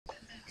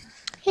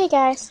Hey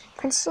guys,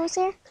 Princess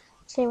here,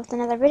 today with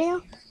another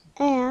video,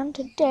 and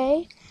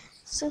today,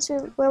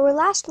 where we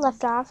last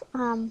left off,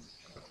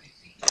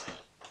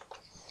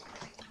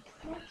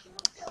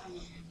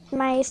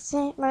 my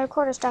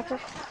recorder stopped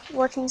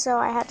working, so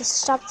I had to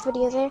stop the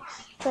video there,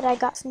 but I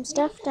got some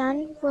stuff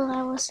done while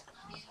I was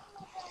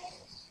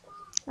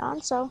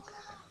gone, so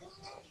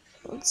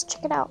let's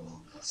check it out.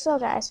 So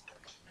guys,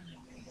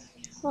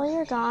 while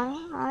you're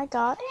gone, I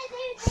got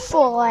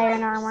full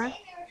iron armor,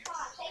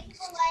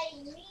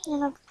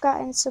 and I've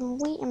gotten some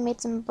wheat and made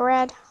some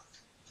bread.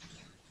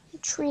 The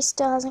tree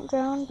still hasn't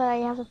grown, but I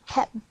have a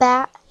pet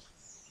bat.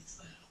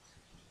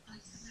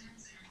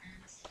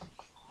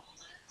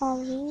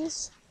 All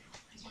these.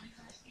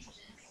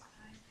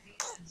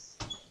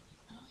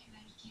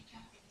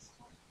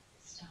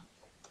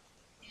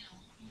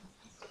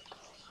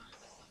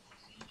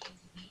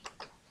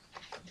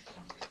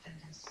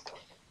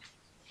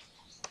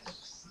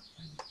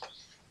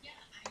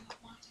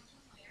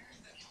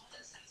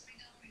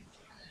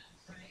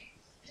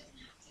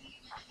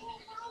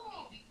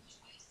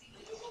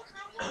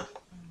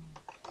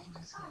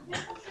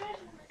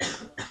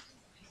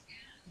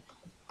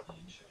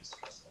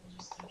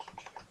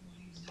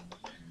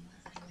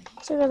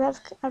 So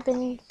I've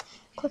been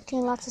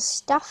collecting lots of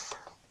stuff.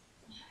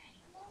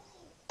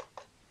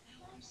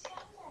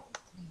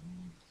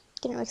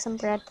 Gonna make some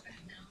bread.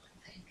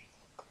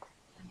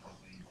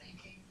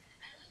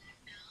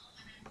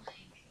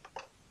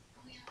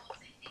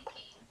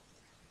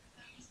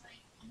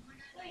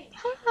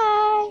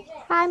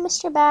 Hi,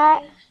 Mr.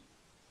 Bat.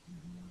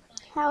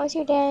 How was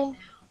your day?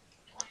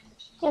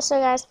 Yes, so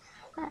guys,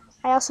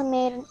 I also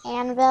made an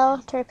anvil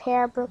to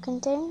repair broken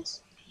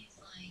things.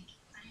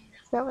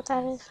 Forgot what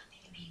that is.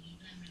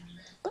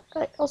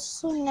 But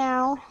also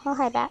now, oh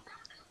hi Bat.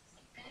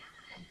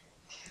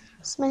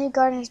 So my new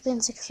garden has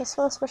been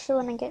successful, especially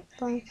when I get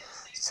going.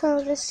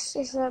 So this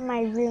is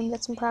my room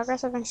that's in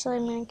progress. Eventually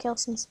I'm going to kill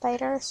some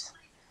spiders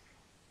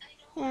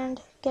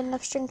and get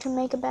enough string to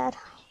make a bed.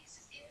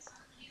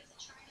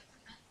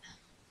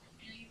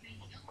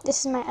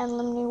 This is my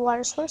unlimited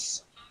water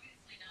source.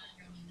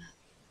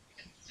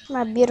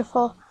 My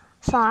beautiful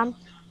farm.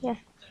 Here,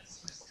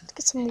 let's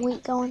get some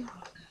wheat going.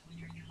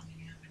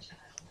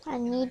 I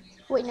need,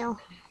 wait no.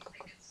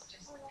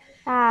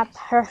 Ah,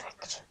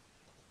 perfect.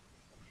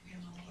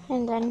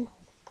 And then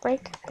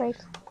break.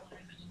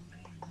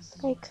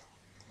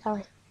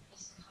 Flower.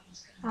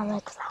 I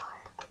like flower.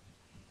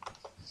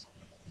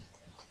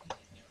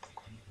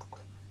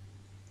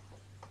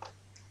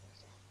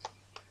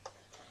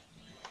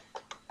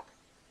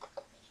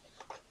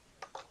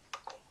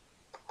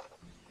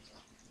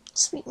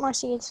 Sweet, more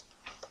seeds.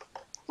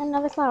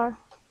 Another flower.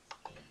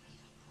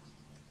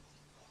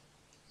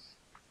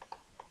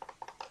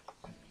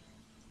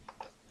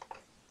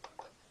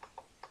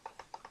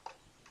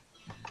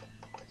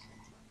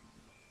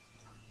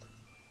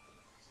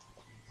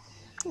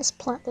 Let's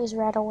plant these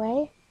right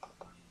away.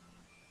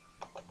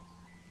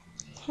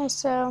 Okay,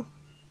 so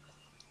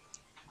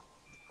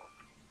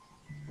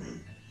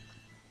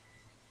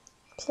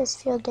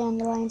this field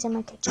dandelions in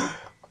my kitchen.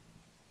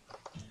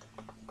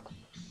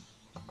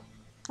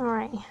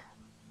 Alright.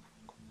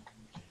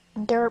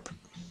 Derp.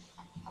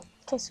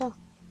 Okay, so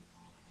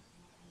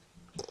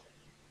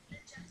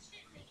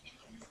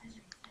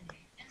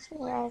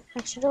we have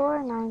extra door,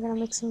 and now I'm gonna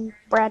make some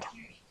bread.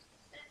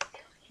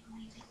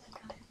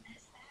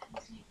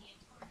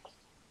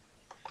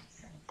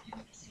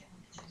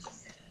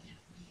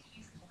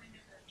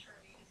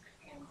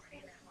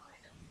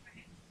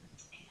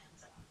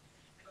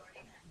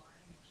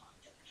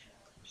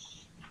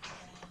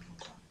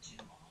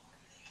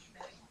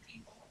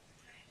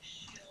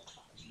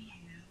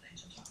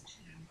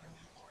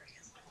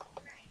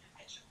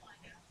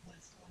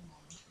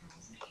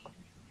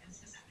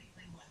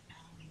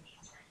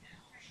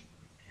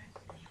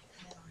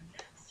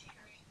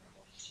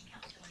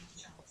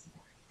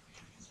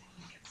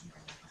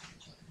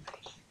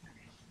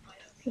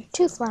 With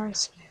 2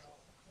 flowers.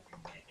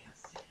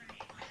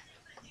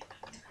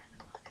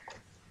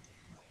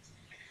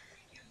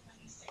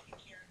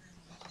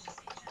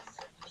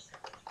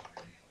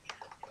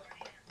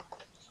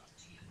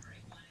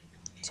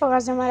 So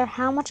guys, no matter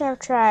how much I've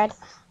tried, I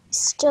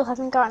still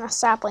haven't gotten a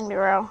sapling to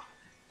grow.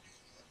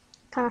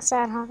 Kinda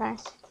sad, huh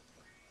guys?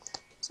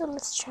 So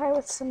let's try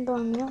with some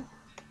bone meal.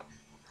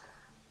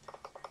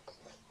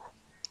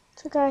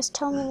 So guys,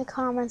 tell me in the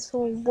comments,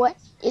 well, what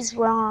is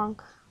wrong?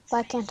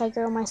 Why can't I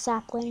grow my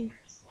sapling?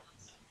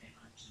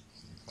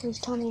 Please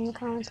tell me in the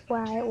comments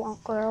why it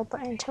won't grow, but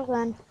until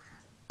then,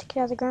 take it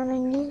out of the ground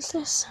and use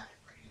this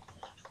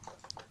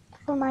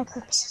for my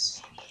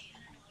purposes.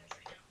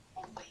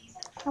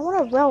 I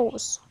want a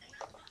rose.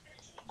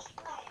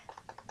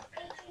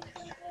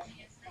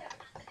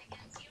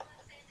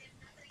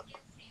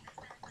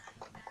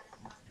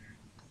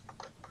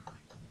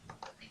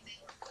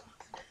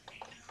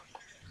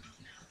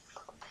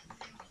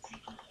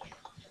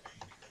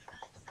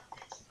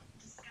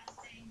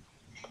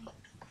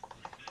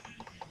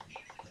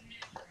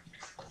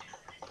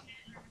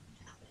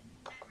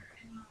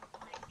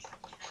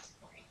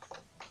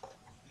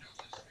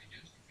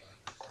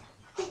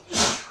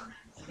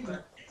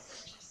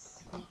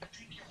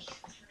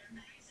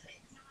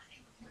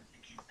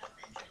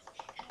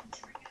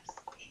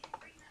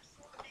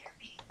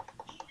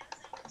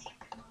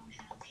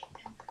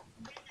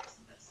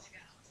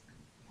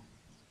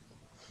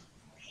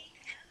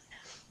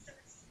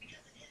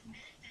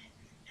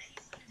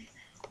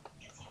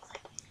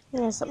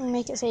 Yes, let me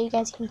make it so you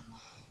guys can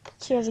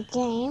hear the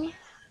game.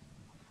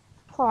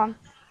 Hold on.